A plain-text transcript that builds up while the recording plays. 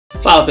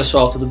Fala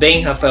pessoal, tudo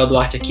bem? Rafael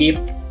Duarte aqui.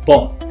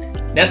 Bom,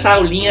 nessa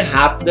aulinha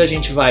rápida a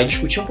gente vai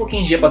discutir um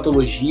pouquinho de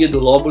hepatologia do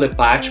lóbulo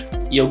hepático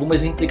e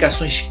algumas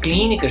implicações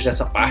clínicas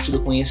dessa parte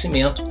do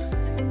conhecimento.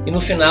 E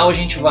no final a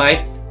gente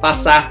vai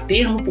passar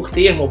termo por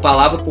termo ou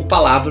palavra por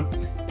palavra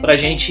para a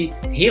gente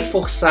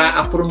reforçar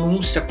a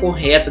pronúncia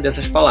correta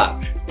dessas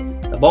palavras,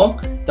 tá bom?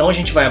 Então a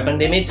gente vai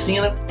aprender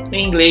medicina e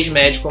inglês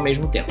médico ao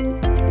mesmo tempo.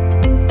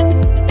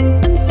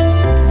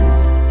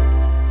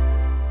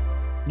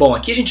 Bom,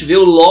 aqui a gente vê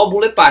o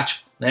lóbulo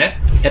hepático, né?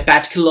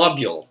 Hepatic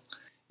lobule.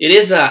 It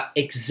is a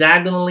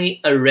hexagonally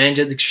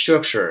arranged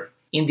structure.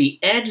 In the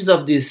edges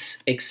of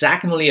this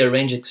hexagonally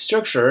arranged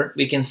structure,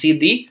 we can see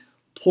the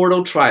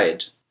portal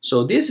triad.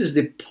 So this is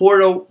the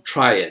portal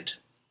triad.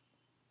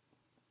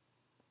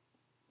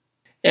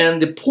 And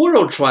the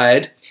portal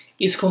triad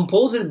is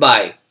composed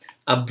by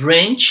a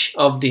branch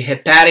of the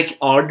hepatic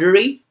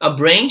artery, a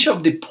branch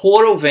of the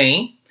portal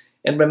vein,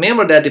 and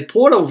remember that the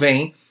portal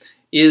vein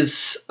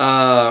is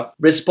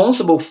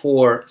responsible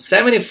for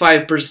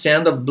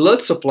 75% of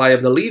blood supply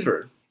of the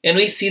liver. And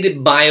we see the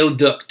bile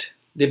duct.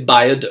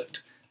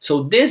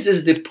 So this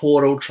is the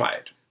portal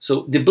triad.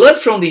 So the blood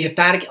from the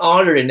hepatic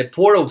artery and the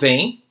portal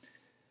vein,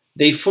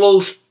 they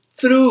flow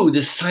through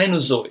the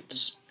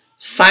sinusoids.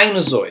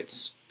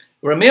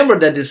 Remember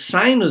that the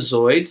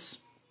sinusoids,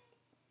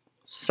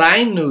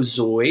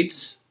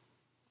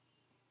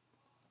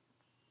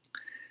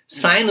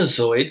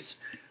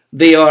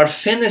 they are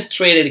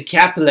fenestrated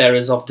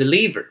capillaries of the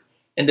liver,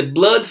 and the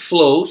blood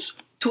flows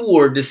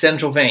toward the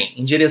central vein,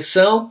 em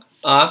direção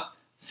à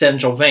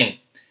central vein.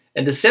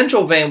 And the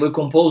central vein will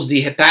compose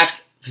the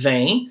hepatic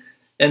vein,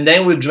 and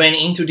then will drain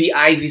into the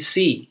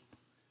IVC,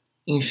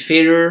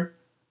 inferior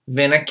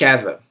vena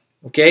cava,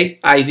 okay,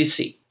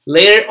 IVC.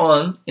 Later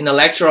on, in a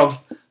lecture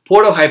of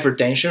portal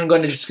hypertension, we're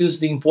going to discuss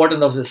the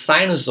importance of the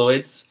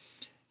sinusoids,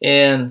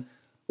 and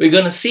we're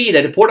going to see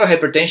that the portal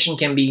hypertension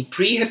can be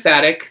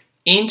prehepatic,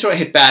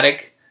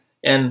 intrahepatic,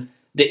 and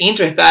the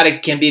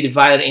intrahepatic can be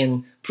divided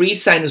in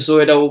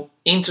pre-sinusoidal,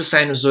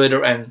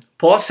 intrasinusoidal, and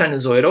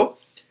post-sinusoidal,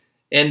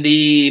 and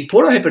the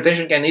portal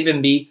hypertension can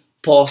even be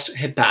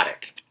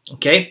post-hepatic,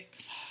 okay?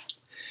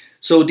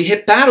 So the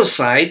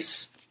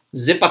hepatocytes,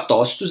 the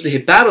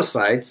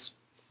hepatocytes,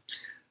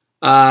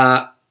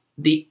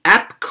 the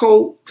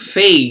apical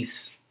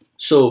phase,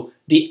 so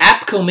the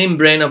apical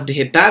membrane of the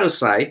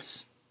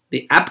hepatocytes,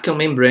 the apical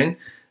membrane,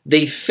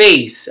 they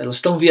face, elas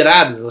estão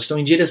viradas, elas estão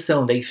em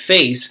direção, they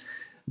face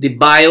the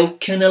bile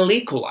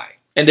canaliculi.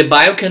 And the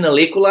bile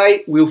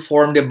canaliculi will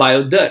form the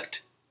bile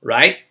duct,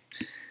 right?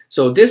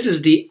 So this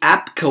is the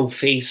apical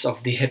phase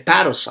of the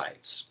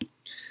hepatocytes.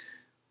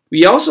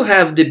 We also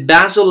have the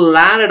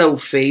basolateral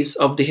phase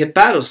of the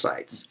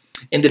hepatocytes.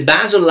 And the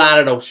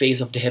basolateral phase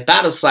of the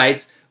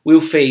hepatocytes will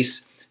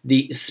face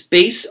the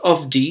space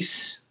of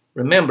these,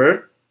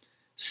 remember,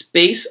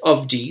 space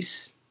of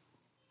these,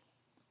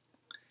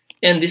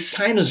 and the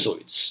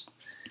sinusoids.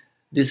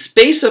 The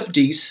space of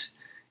this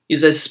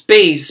is a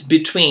space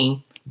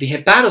between the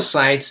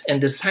hepatocytes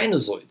and the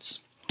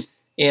sinusoids.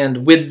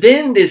 And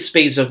within this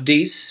space of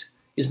this,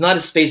 is not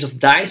a space of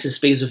dice, a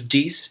space of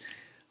this,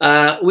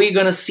 we're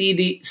going to see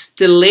the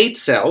stellate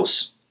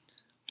cells,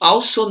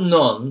 also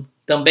known,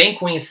 também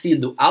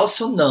conhecido,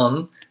 also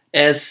known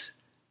as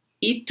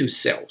E2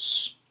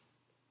 cells.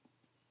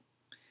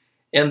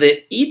 And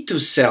the E2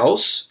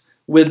 cells,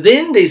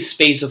 within the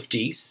space of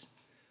this,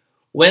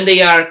 when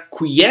they are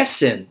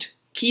quiescent,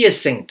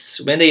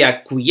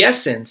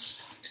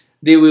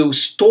 they will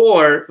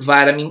store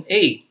vitamin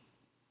A.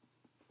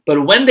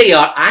 But when they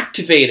are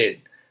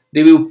activated,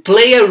 they will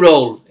play a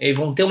role, eles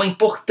vão ter uma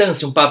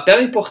importância,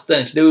 papel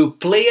importante, they will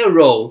play a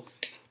role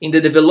in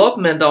the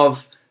development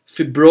of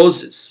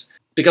fibrosis,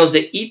 because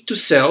the E2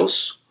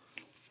 cells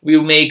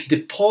will make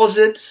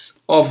deposits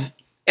of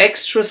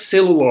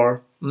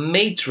extracellular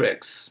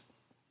matrix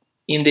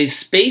in the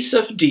space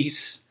of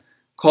this,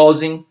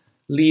 causing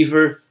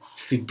liver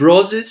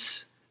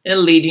fibrosis and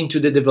leading to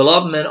the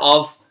development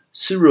of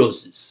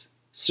cirrhosis,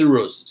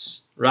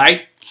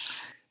 right?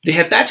 The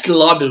hepatic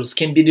lobules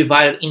can be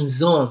divided in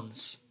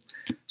zones.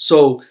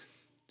 So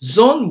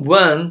zone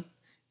 1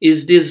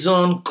 is the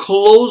zone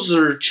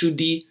closer to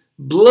the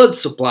blood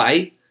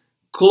supply,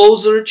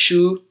 closer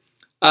to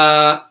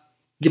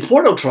the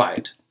portal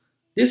triad.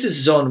 This is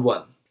zone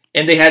 1.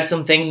 And they have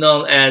something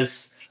known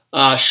as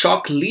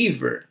shock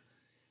liver,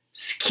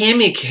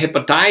 ischemic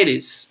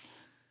hepatitis.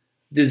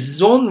 The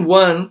zone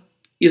 1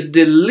 is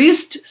the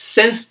least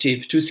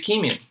sensitive to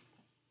ischemia.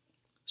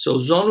 So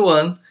zone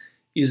 1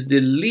 is the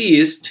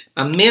least,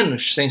 a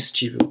menos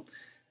sensível.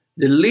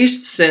 The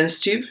least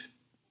sensitive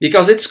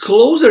because it's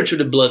closer to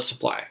the blood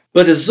supply.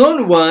 But the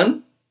zone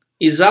 1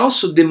 is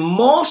also the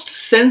most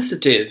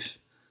sensitive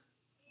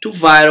to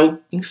viral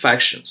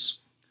infections.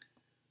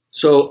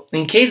 So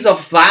in case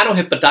of viral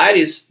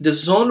hepatitis, the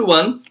zone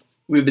 1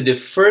 will be the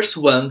first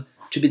one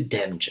to be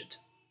damaged.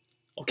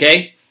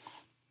 Okay?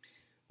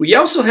 We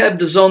also have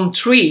the zone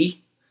 3,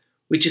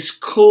 which is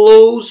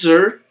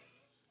closer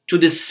to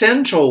the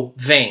central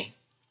vein,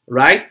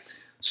 right?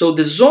 So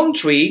the zone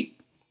 3,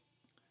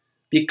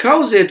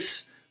 because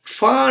it's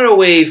far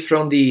away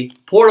from the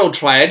portal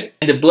triad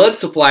and the blood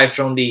supply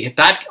from the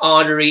hepatic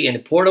artery and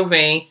the portal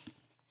vein,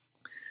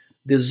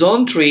 the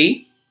zone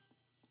 3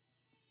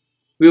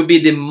 will be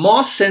the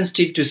most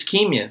sensitive to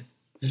ischemia.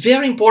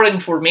 Very important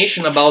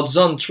information about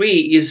zone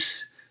 3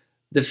 is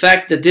the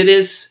fact that it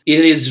is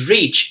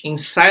rich in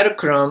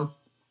cytochrome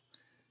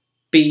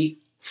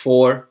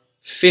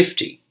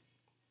P450,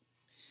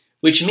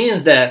 which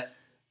means that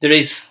there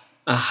is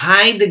a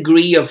high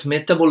degree of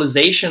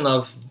metabolization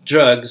of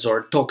drugs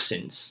or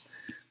toxins.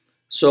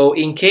 So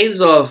in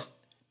case of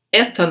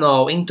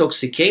ethanol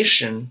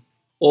intoxication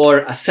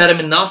or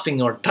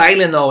acetaminophen or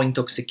Tylenol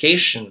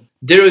intoxication,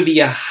 there will be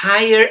a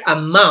higher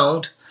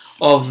amount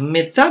of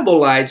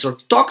metabolites or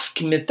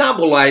toxic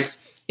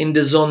metabolites in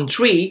the zone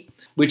 3,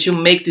 which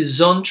will make the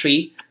zone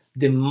 3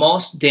 the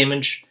most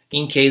damaged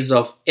in case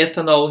of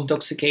ethanol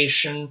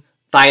intoxication,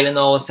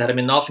 Tylenol,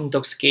 acetaminophen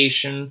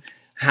intoxication,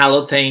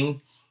 halothane.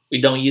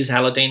 We don't use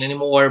halothane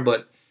anymore,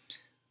 but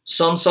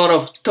some sort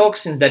of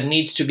toxins that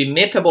needs to be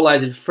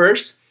metabolized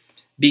first.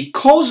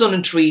 Because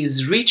zone 3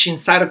 is rich in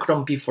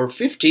cytochrome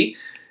P450,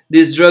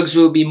 these drugs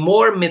will be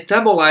more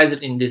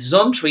metabolized in this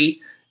zone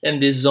 3,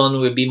 and this zone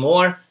will be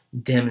more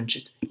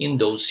damaged in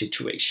those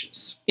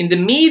situations. In the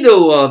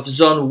middle of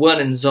zone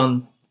 1 and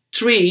zone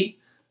 3,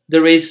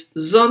 there is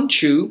zone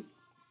 2,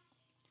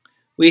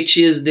 which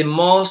is the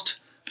most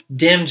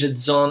damaged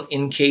zone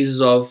in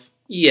case of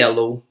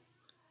yellow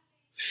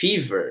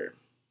fever.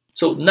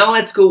 So now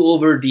let's go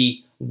over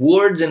the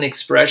words and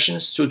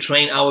expressions to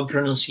train our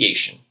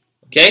pronunciation,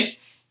 okay?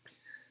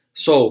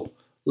 So,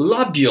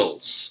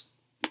 lobules,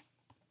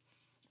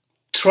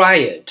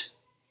 triad,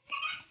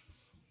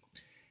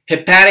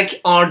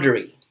 hepatic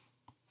artery,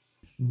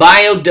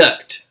 bile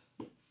duct,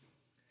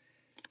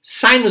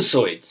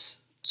 sinusoids.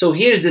 So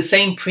here's the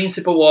same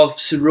principle of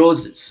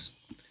cirrhosis.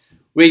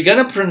 We're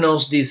gonna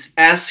pronounce this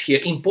S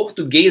here. Em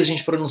português a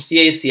gente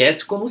pronuncia esse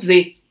S como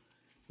Z,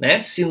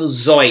 né?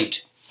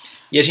 Sinusoide.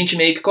 E a gente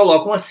meio que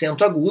coloca um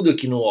acento agudo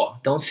aqui no O.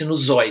 Então,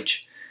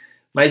 sinusoide.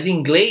 Mas em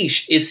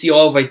inglês, esse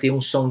O vai ter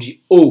um som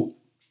de O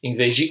em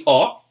vez de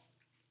O.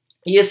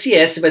 E esse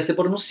S vai ser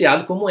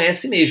pronunciado como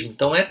S mesmo.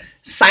 Então, é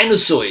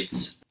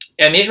sinusoids.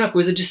 É a mesma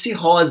coisa de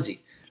cirrose.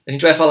 A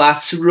gente vai falar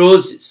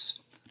cirrhosis.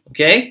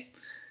 Ok?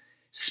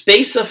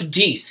 Space of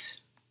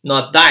D's.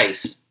 Not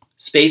dies.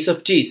 Space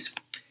of D's.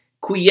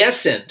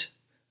 Quiescent.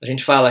 A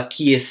gente fala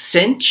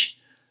quiescente.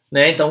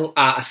 Né? Então,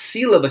 a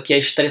sílaba que é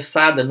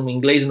estressada no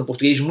inglês e no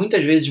português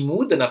muitas vezes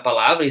muda na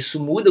palavra,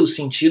 isso muda o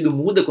sentido,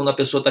 muda quando a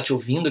pessoa está te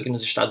ouvindo aqui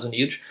nos Estados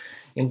Unidos.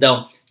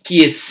 Então,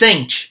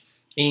 quiescent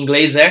em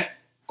inglês é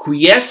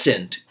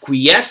quiescent,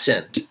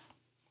 quiescent.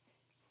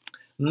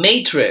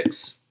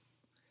 Matrix.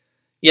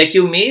 E aqui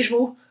o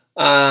mesmo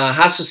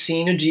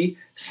raciocínio de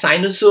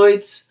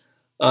sinusoids,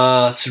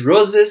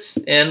 cirrhosis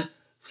and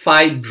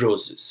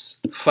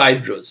fibrosis.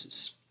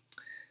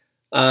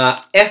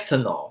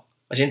 Ethanol.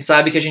 A gente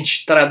sabe que a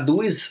gente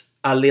traduz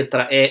a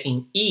letra E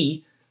em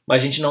I,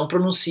 mas a gente não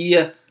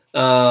pronuncia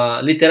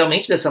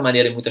literalmente dessa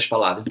maneira em muitas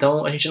palavras.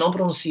 Então, a gente não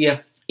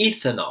pronuncia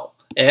ethanol,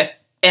 é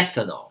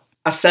ethanol.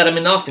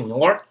 Acetaminophen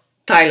or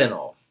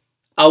Tylenol.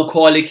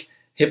 Alcoholic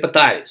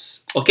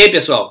hepatitis. Ok,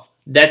 pessoal?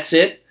 That's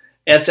it.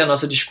 Essa é a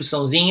nossa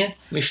discussãozinha,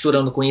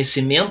 misturando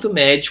conhecimento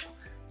médico,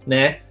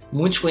 né?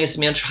 Muitos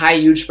conhecimentos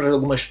high yield para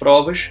algumas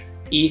provas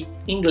e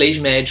inglês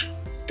médico,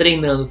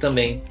 treinando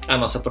também a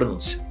nossa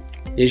pronúncia.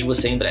 Vejo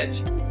você em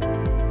breve.